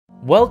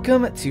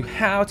Welcome to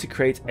how to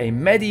create a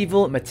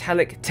medieval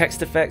metallic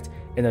text effect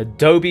in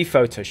Adobe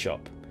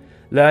Photoshop.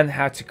 Learn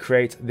how to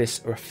create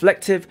this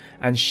reflective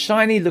and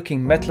shiny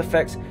looking metal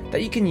effect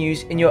that you can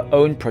use in your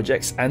own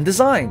projects and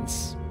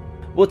designs.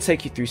 We'll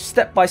take you through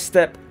step by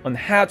step on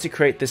how to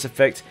create this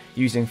effect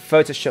using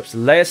Photoshop's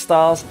layer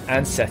styles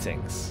and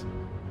settings.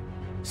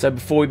 So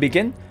before we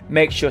begin,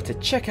 make sure to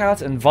check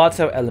out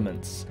Envato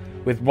Elements.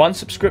 With one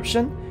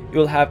subscription,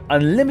 you'll have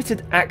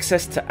unlimited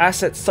access to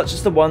assets such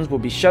as the ones we'll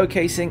be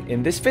showcasing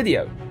in this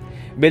video.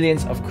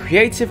 Millions of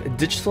creative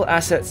digital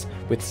assets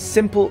with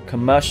simple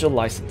commercial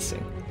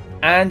licensing.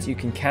 And you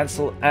can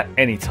cancel at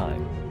any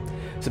time.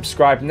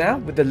 Subscribe now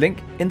with the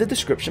link in the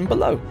description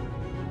below.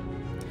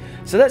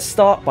 So let's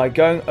start by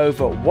going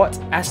over what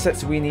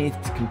assets we need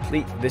to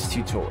complete this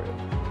tutorial.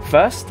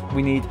 First,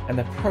 we need an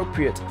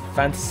appropriate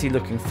fantasy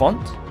looking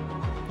font.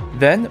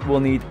 Then we'll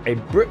need a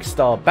brick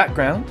style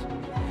background.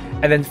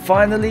 And then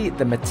finally,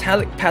 the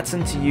metallic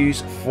pattern to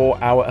use for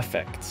our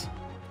effect.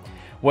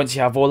 Once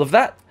you have all of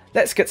that,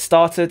 let's get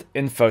started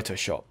in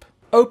Photoshop.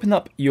 Open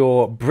up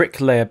your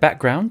brick layer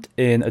background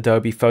in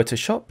Adobe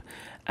Photoshop,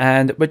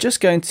 and we're just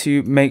going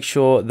to make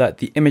sure that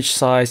the image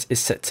size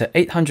is set to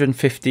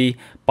 850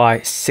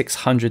 by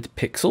 600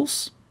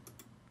 pixels.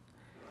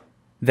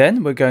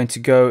 Then we're going to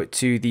go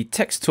to the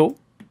text tool,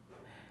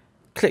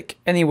 click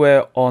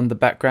anywhere on the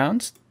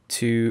background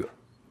to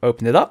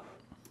open it up,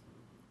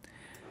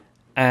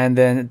 and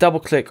then double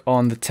click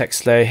on the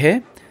text layer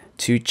here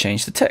to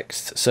change the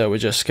text. So we're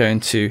just going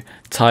to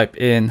type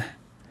in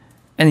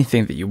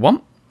anything that you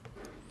want.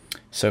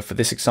 So for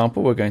this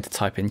example, we're going to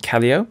type in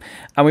Calio,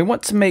 and we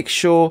want to make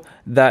sure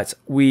that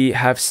we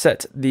have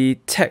set the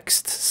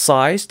text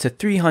size to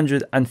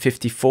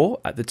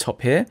 354 at the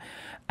top here,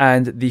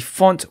 and the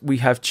font we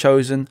have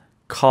chosen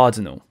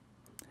Cardinal.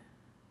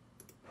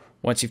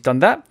 Once you've done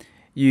that,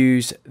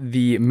 use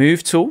the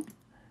Move tool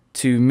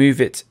to move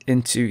it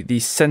into the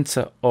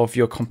center of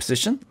your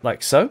composition,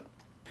 like so.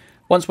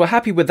 Once we're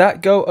happy with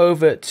that, go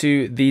over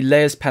to the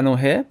Layers panel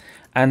here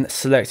and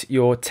select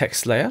your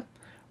text layer.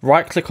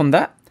 Right-click on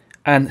that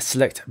and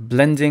select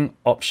Blending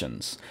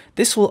Options.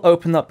 This will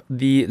open up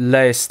the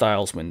Layer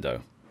Styles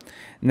window.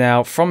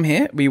 Now from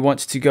here, we want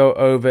to go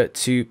over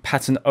to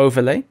Pattern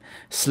Overlay,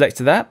 select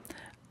that,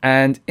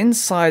 and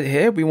inside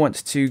here, we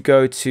want to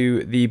go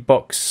to the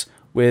box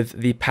with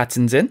the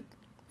patterns in.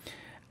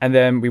 And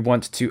then we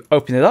want to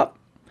open it up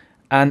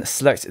and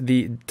select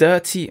the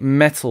dirty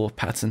metal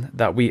pattern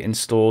that we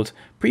installed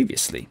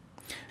previously.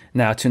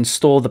 Now to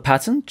install the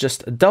pattern,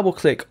 just double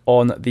click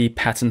on the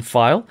pattern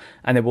file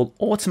and it will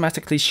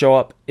automatically show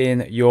up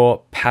in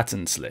your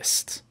patterns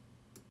list.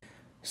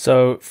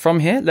 So from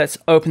here, let's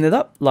open it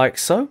up like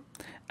so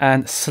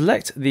and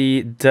select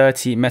the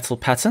dirty metal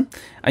pattern.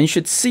 And you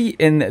should see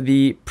in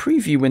the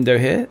preview window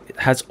here, it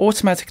has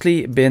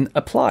automatically been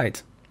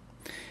applied.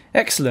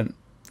 Excellent.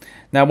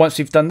 Now, once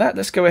we've done that,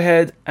 let's go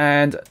ahead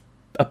and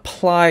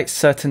apply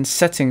certain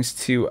settings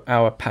to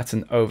our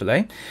pattern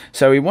overlay.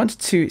 So we want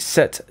to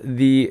set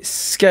the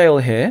scale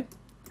here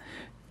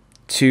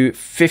to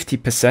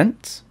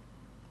 50%,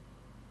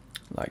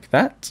 like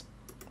that.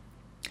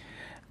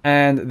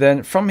 And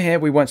then from here,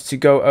 we want to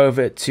go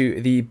over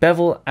to the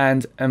Bevel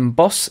and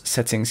Emboss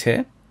settings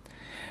here.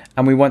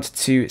 And we want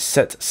to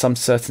set some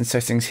certain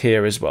settings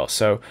here as well.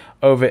 So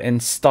over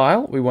in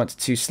Style, we want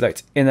to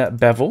select Inner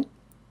Bevel.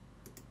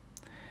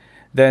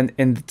 Then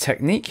in the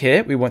technique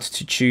here, we want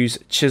to choose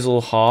Chisel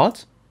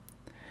Hard.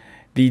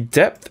 The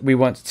depth, we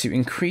want to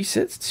increase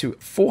it to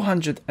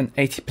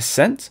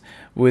 480%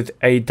 with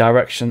a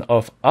direction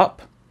of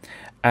up.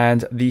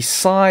 And the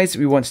size,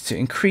 we want to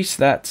increase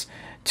that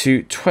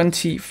to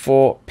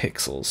 24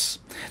 pixels.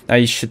 Now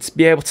you should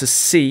be able to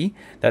see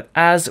that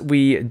as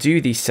we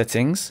do these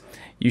settings,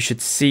 you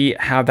should see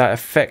how that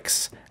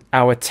affects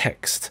our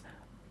text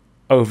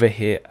over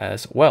here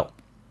as well.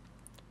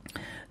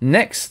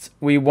 Next,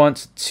 we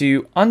want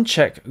to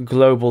uncheck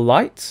global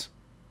light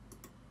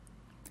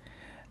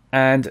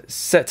and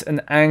set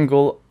an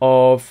angle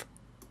of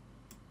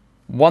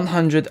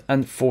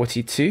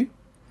 142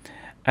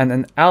 and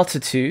an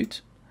altitude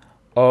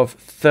of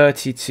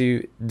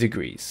 32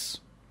 degrees.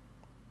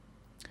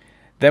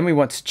 Then we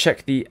want to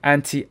check the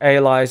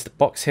anti-aliased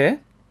box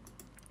here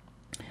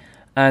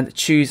and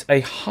choose a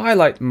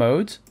highlight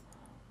mode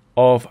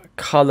of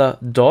color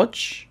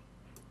dodge.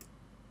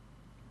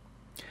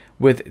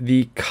 With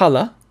the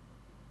color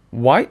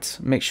white,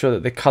 make sure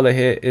that the color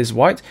here is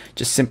white.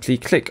 Just simply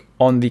click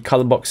on the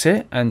color box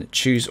here and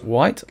choose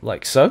white,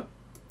 like so.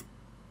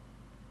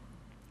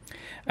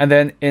 And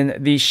then in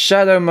the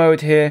shadow mode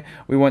here,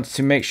 we want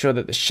to make sure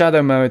that the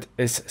shadow mode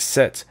is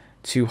set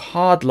to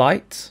hard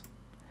light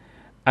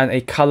and a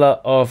color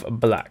of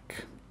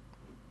black,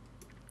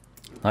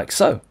 like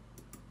so.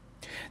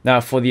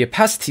 Now for the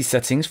opacity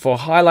settings, for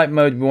highlight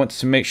mode, we want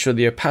to make sure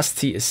the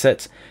opacity is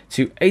set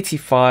to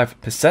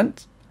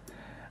 85%.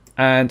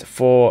 And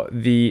for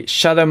the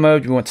shadow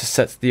mode, we want to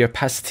set the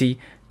opacity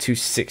to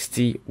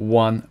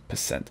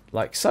 61%,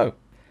 like so.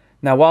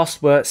 Now,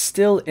 whilst we're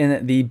still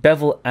in the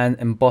Bevel and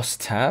Emboss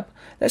tab,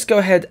 let's go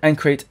ahead and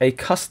create a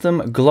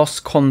custom gloss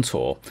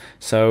contour.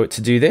 So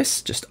to do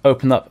this, just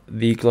open up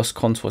the gloss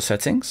contour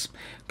settings,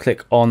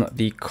 click on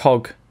the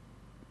cog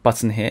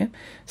button here,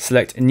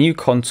 select a new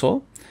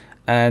contour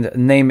and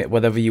name it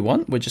whatever you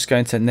want. We're just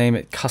going to name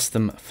it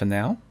custom for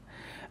now.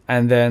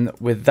 And then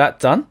with that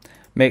done,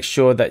 make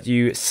sure that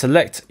you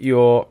select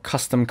your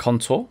custom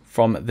contour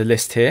from the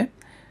list here,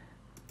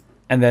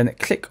 and then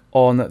click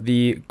on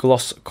the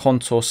gloss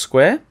contour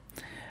square,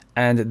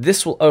 and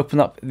this will open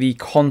up the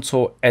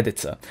contour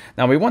editor.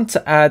 Now we want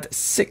to add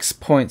 6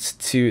 points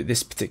to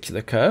this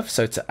particular curve.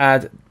 So to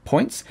add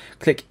points,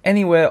 click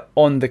anywhere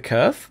on the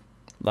curve,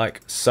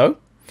 like so.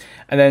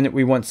 And then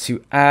we want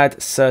to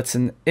add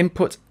certain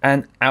input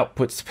and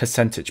output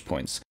percentage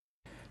points.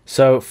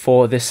 So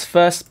for this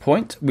first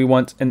point, we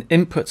want an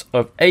input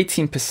of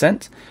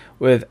 18%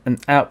 with an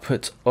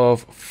output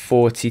of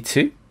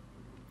 42.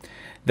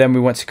 Then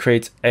we want to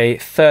create a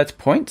third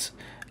point.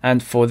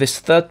 And for this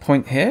third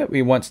point here,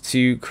 we want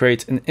to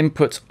create an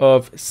input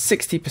of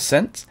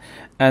 60%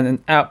 and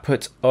an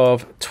output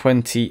of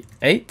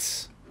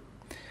 28.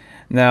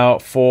 Now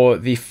for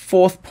the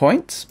fourth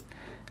point,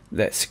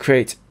 let's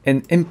create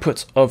an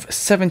input of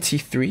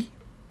 73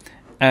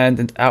 and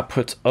an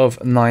output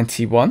of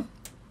 91.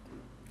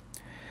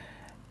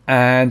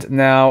 And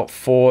now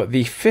for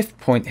the fifth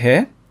point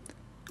here,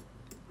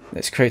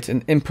 let's create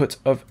an input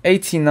of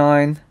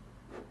 89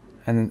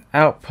 and an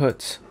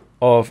output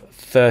of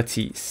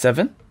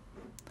 37.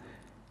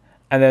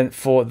 And then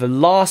for the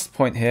last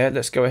point here,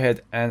 let's go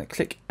ahead and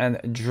click and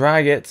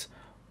drag it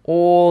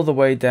all the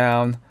way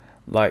down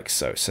like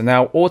so. So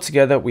now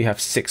altogether we have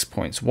 6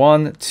 points.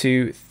 1,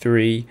 2,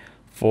 3,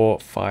 4,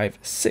 5,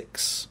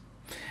 6.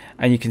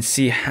 And you can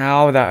see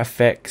how that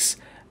affects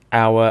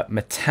our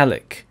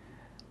metallic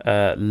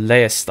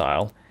layer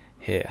style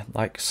here,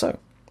 like so.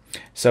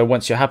 So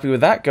once you're happy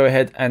with that, go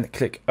ahead and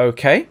click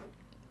OK.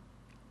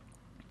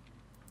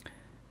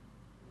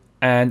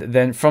 And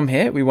then from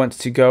here, we want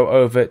to go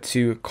over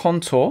to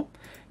contour,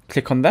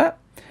 click on that.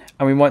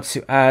 And we want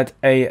to add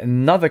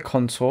another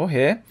contour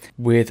here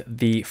with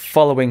the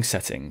following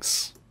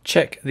settings.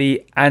 Check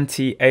the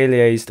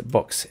anti-aliased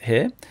box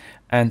here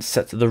and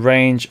set the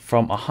range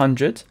from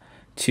 100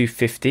 to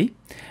 50.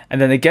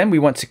 And then again, we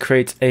want to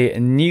create a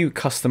new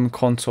custom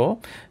contour.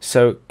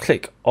 So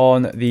click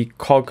on the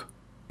cog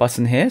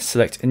button here,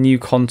 select a new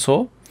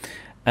contour,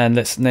 and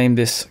let's name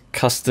this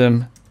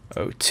custom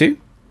 02.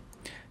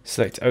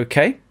 Select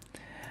OK,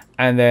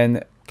 and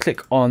then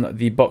click on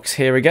the box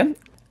here again.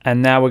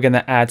 And now we're going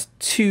to add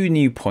 2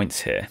 new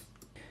points here.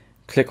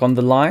 Click on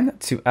the line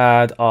to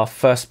add our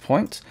first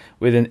point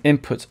with an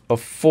input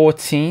of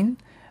 14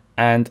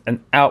 and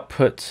an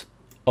output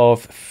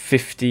of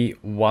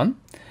 51.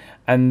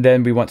 And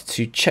then we want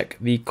to check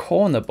the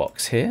corner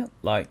box here,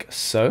 like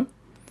so.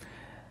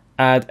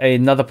 Add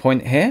another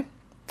point here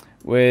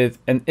with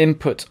an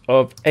input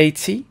of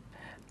 80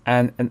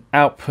 and an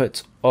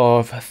output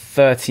of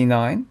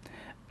 39.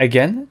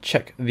 Again,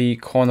 check the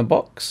corner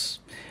box.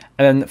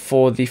 And then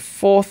for the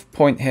fourth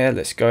point here,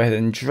 let's go ahead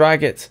and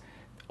drag it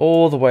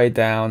all the way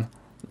down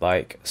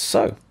like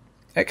so.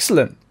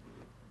 Excellent.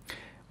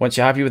 Once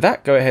you're happy with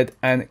that, go ahead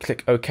and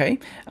click OK.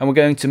 And we're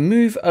going to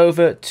move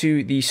over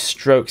to the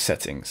stroke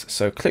settings.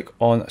 So click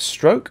on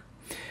stroke,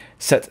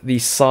 set the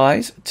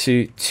size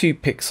to 2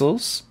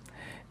 pixels,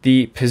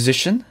 the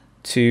position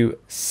to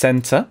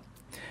center,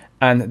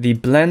 and the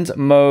blend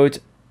mode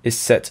is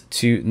set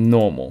to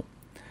normal.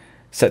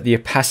 Set the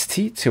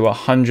opacity to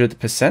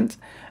 100%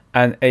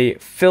 and a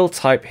fill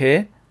type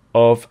here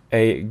of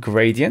a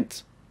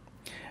gradient.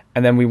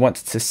 And then we want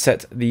to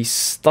set the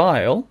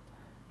style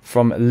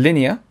from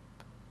linear,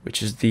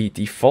 which is the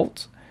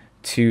default,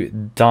 to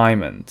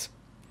diamond.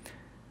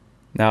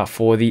 Now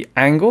for the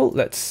angle,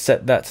 let's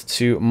set that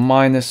to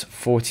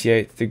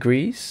 -48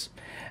 degrees.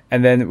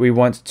 And then we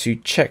want to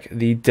check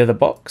the dither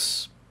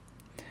box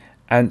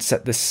and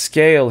set the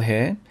scale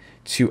here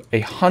to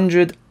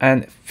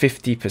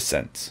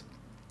 150%.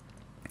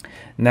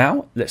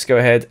 Now let's go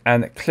ahead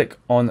and click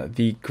on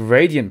the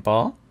gradient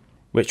bar,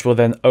 which will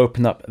then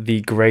open up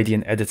the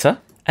gradient editor.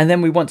 And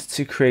then we want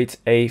to create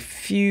a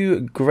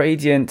few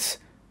gradient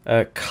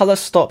color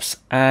stops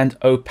and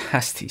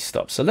opacity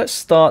stops. So let's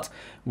start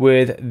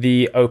with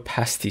the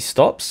opacity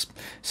stops.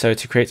 So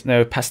to create an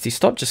opacity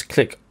stop, just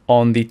click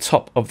on the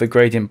top of the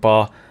gradient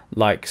bar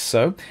like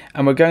so.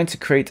 And we're going to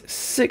create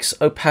 6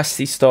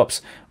 opacity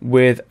stops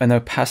with an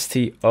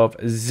opacity of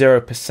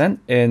 0%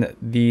 in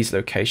these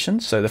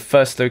locations. So the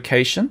first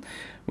location,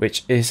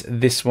 which is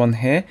this one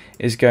here,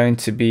 is going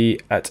to be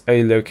at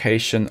a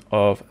location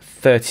of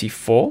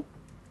 34.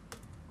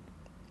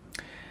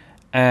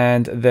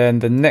 And then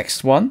the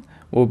next one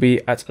will be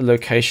at a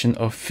location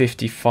of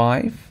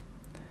 55.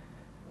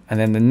 And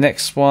then the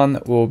next one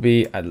will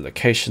be at a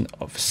location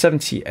of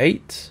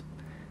 78.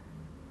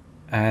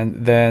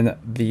 And then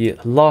the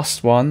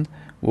last one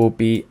will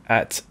be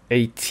at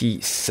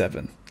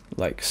 87,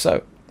 like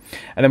so.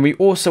 And then we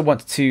also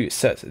want to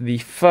set the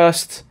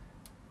first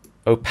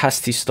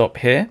opacity stop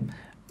here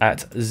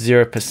at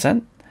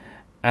 0%,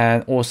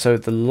 and also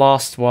the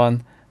last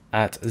one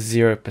at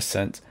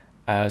 0%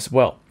 as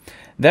well.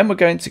 Then we're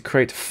going to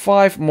create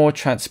 5 more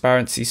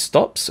transparency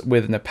stops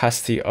with an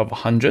opacity of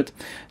 100.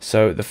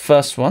 So the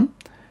first one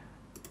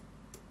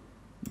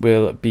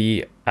will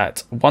be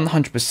at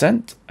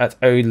 100% at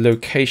a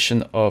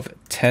location of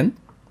 10.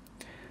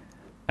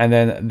 And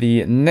then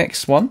the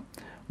next one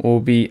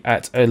will be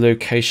at a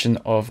location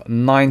of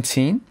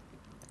 19.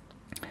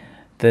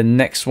 The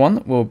next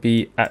one will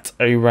be at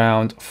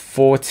around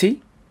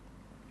 40.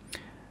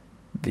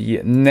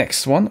 The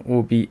next one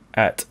will be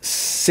at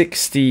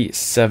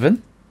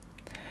 67.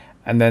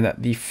 And then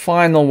the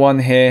final one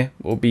here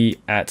will be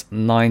at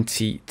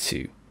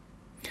 92.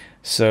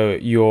 So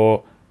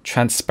your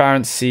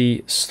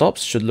transparency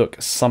stops should look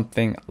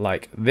something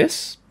like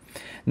this.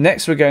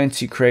 Next, we're going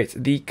to create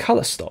the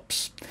color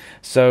stops.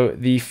 So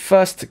the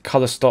first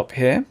color stop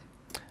here,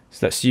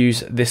 so let's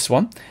use this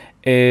one,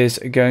 is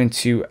going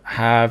to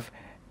have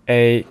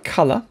a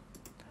color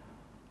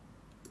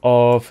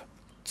of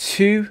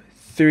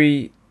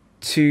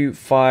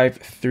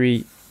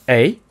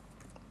 23253A,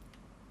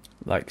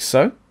 like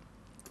so.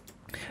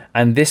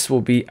 And this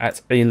will be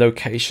at a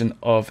location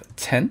of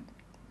 10.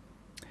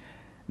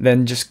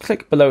 Then just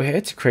click below here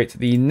to create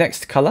the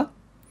next color.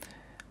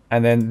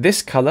 And then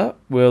this color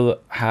will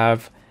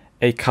have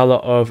a color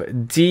of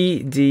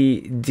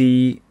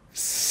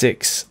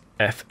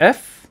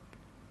DDD6FF.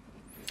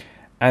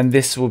 And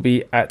this will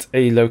be at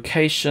a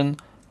location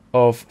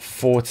of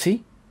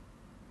 40.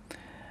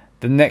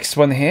 The next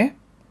one here,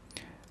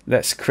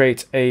 let's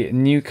create a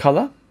new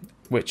color,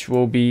 which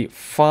will be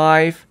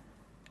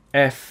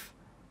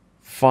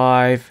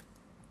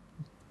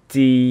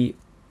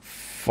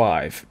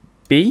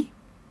 5F5D5B,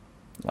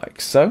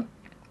 like so.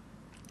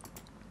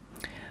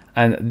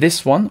 And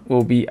this one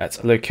will be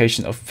at a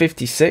location of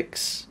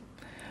 56.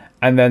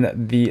 And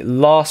then the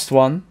last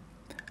one,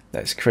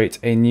 let's create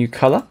a new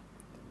color,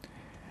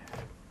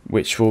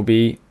 which will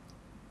be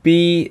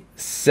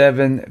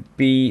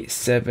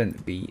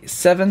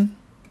B7B7B7.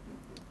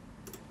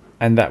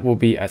 And that will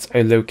be at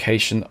a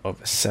location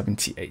of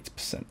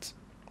 78%.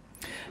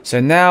 So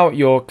now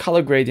your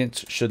color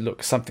gradient should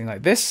look something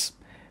like this.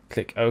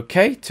 Click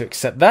OK to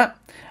accept that.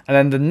 And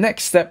then the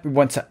next step, we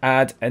want to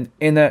add an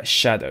inner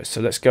shadow.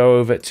 So let's go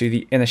over to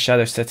the inner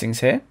shadow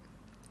settings here.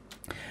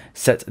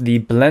 Set the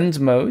blend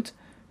mode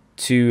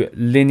to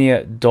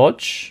linear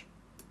dodge.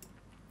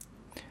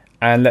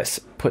 And let's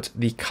put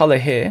the color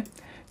here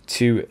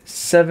to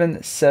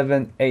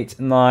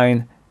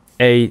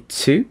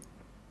 7789A2.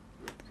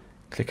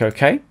 Click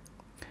OK.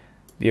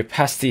 The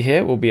opacity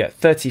here will be at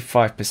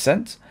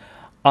 35%.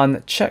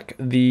 Uncheck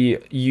the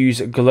use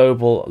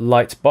global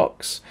light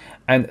box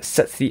and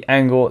set the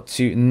angle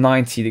to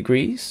 90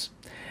 degrees.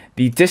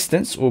 The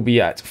distance will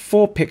be at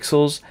 4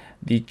 pixels.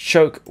 The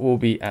choke will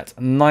be at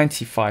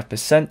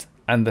 95%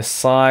 and the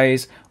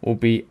size will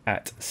be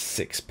at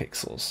 6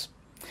 pixels.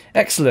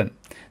 Excellent.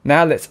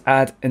 Now let's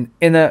add an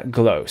inner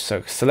glow.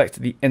 So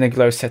select the inner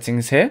glow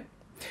settings here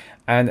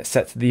and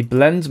set the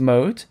blend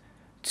mode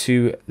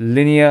to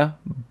linear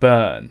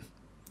burn.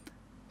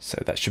 So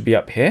that should be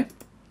up here.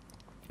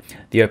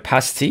 The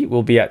opacity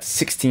will be at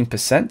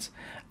 16%.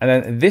 And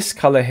then this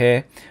color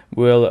here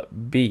will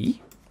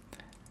be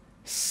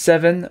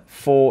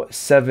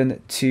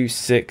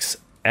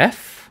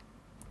 74726F.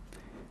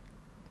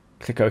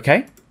 Click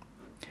OK.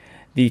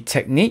 The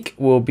technique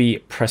will be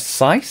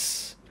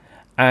precise.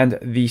 And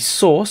the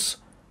source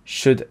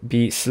should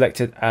be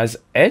selected as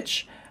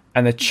edge.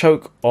 And a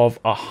choke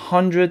of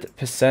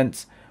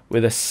 100%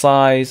 with a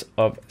size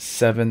of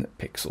 7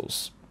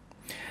 pixels.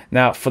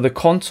 Now for the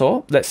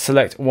contour, let's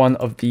select one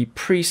of the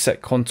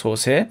preset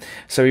contours here.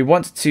 So we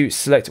want to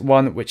select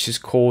one which is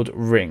called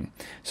ring.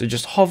 So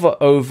just hover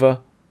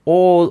over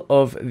all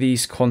of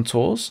these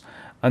contours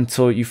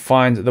until you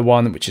find the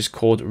one which is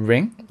called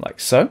ring, like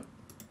so.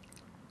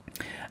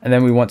 And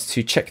then we want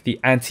to check the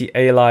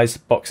anti-alias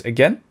box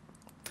again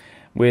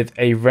with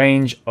a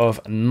range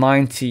of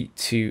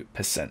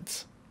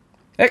 92%.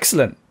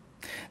 Excellent.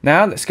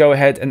 Now let's go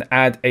ahead and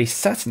add a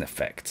satin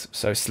effect.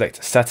 So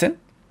select satin.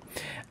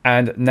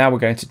 And now we're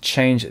going to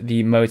change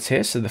the modes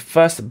here. So the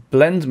first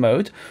blend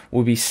mode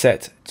will be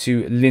set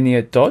to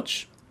linear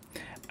dodge.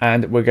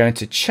 And we're going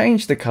to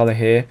change the color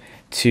here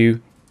to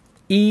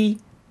ECE8FF.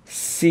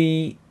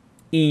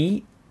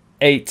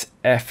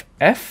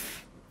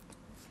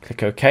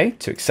 Click OK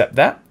to accept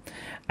that.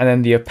 And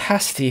then the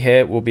opacity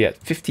here will be at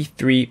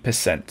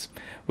 53%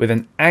 with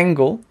an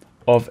angle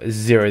of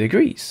 0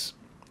 degrees.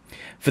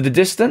 For the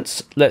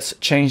distance, let's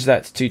change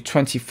that to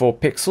 24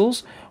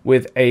 pixels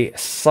with a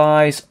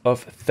size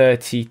of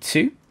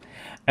 32.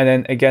 And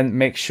then again,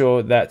 make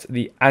sure that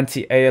the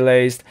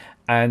anti-aliased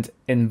and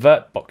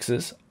invert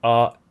boxes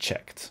are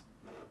checked.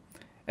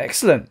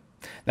 Excellent.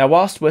 Now,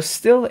 whilst we're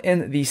still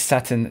in the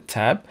Satin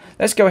tab,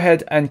 let's go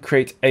ahead and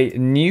create a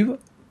new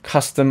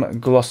custom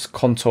gloss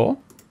contour.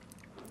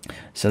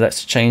 So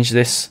let's change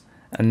this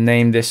and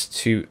name this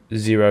to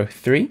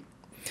 03.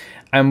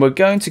 And we're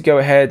going to go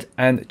ahead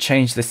and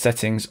change the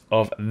settings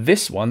of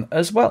this one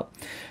as well.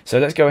 So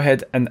let's go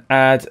ahead and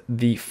add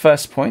the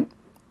first point,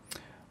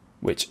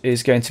 which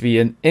is going to be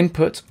an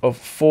input of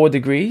 4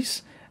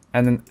 degrees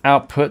and an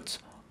output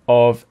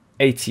of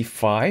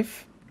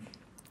 85.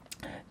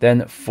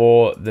 Then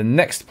for the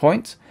next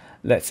point,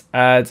 let's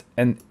add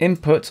an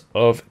input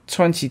of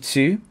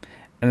 22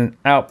 and an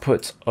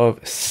output of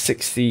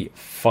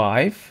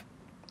 65.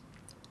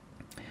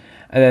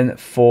 And then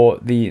for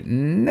the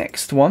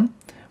next one,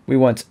 we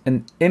want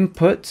an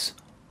input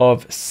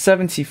of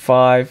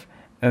 75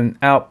 and an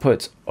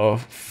output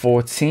of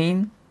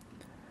 14.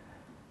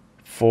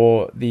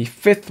 For the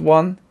fifth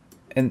one,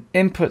 an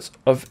input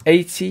of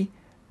 80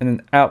 and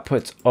an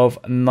output of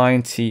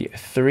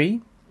 93.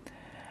 And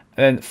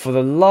then for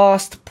the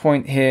last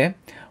point here,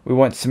 we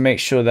want to make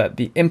sure that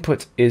the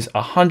input is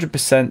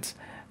 100%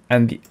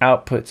 and the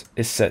output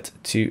is set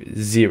to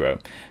 0.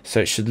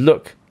 So it should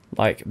look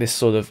like this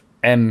sort of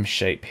M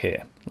shape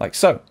here, like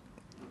so.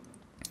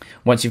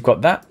 Once you've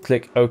got that,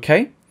 click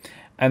OK.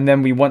 And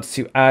then we want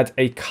to add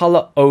a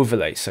color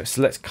overlay. So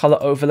select color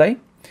overlay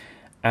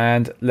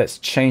and let's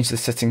change the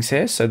settings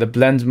here. So the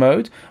blend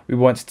mode, we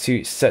want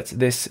to set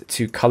this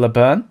to color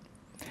burn,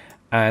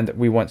 and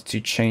we want to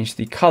change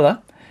the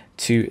color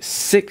to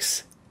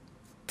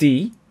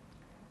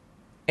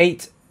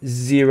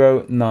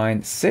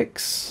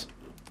 6D8096.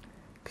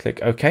 Click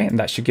OK, and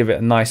that should give it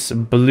a nice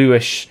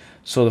bluish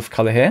sort of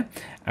color here.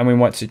 And we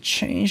want to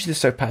change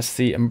this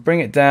opacity and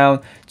bring it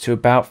down to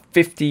about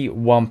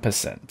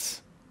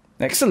 51%.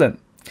 Excellent.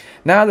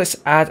 Now let's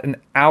add an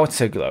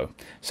outer glow.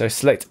 So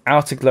select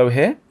outer glow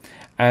here,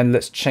 and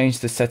let's change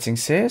the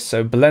settings here.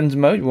 So blend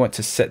mode, we want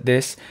to set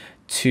this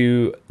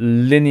to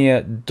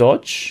linear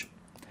dodge.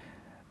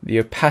 The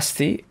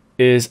opacity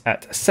is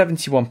at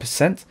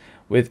 71%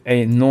 with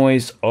a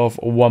noise of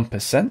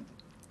 1%.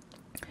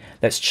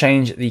 Let's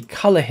change the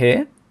color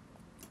here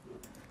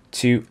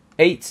to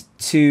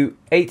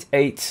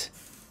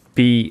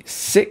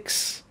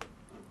 8288B6.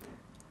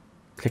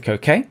 Click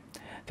OK.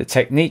 The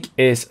technique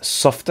is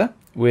softer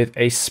with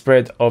a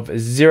spread of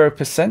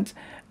 0%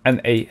 and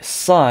a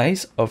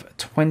size of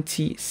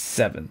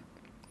 27.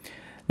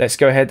 Let's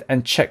go ahead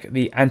and check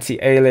the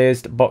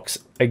anti-aliased box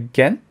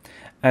again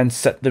and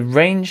set the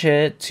range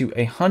here to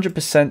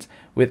 100%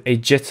 with a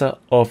jitter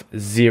of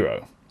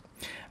 0.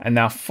 And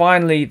now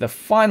finally, the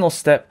final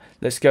step,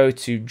 let's go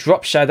to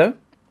drop shadow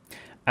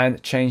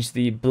and change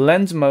the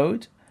blend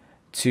mode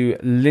to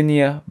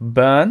linear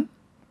burn.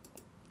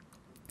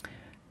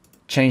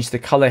 Change the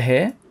color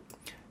here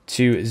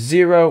to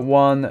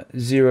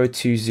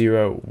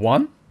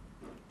 010201.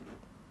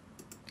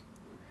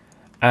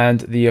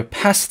 And the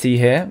opacity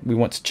here, we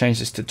want to change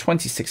this to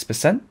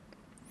 26%.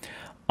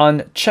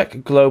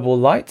 Uncheck global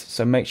light,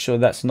 so make sure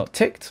that's not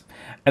ticked.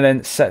 And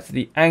then set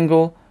the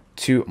angle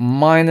to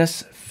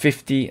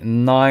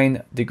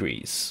 -59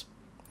 degrees.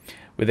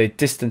 With a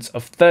distance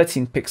of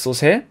 13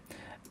 pixels here,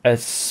 a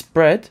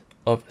spread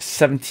of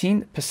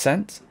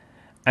 17%,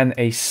 and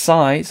a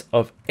size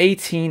of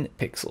 18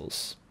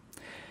 pixels.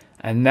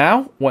 And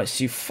now,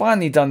 once you've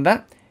finally done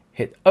that,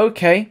 hit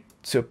OK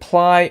to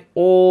apply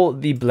all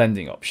the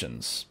blending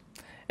options.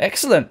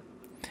 Excellent.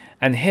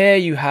 And here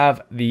you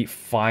have the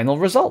final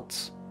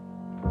results.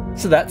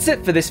 So that's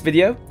it for this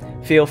video.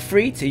 Feel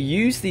free to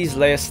use these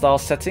layer style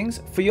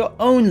settings for your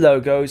own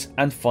logos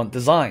and font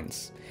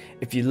designs.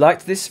 If you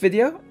liked this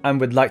video and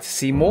would like to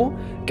see more,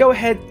 go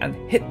ahead and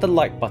hit the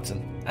like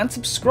button and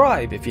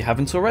subscribe if you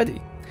haven't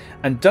already.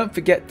 And don't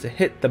forget to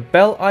hit the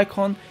bell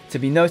icon to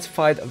be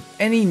notified of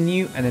any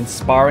new and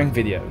inspiring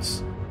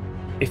videos.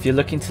 If you're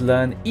looking to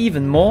learn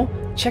even more,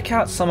 check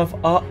out some of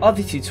our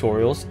other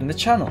tutorials in the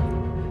channel.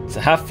 So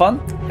have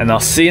fun, and I'll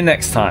see you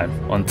next time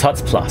on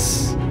Tuts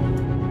Plus.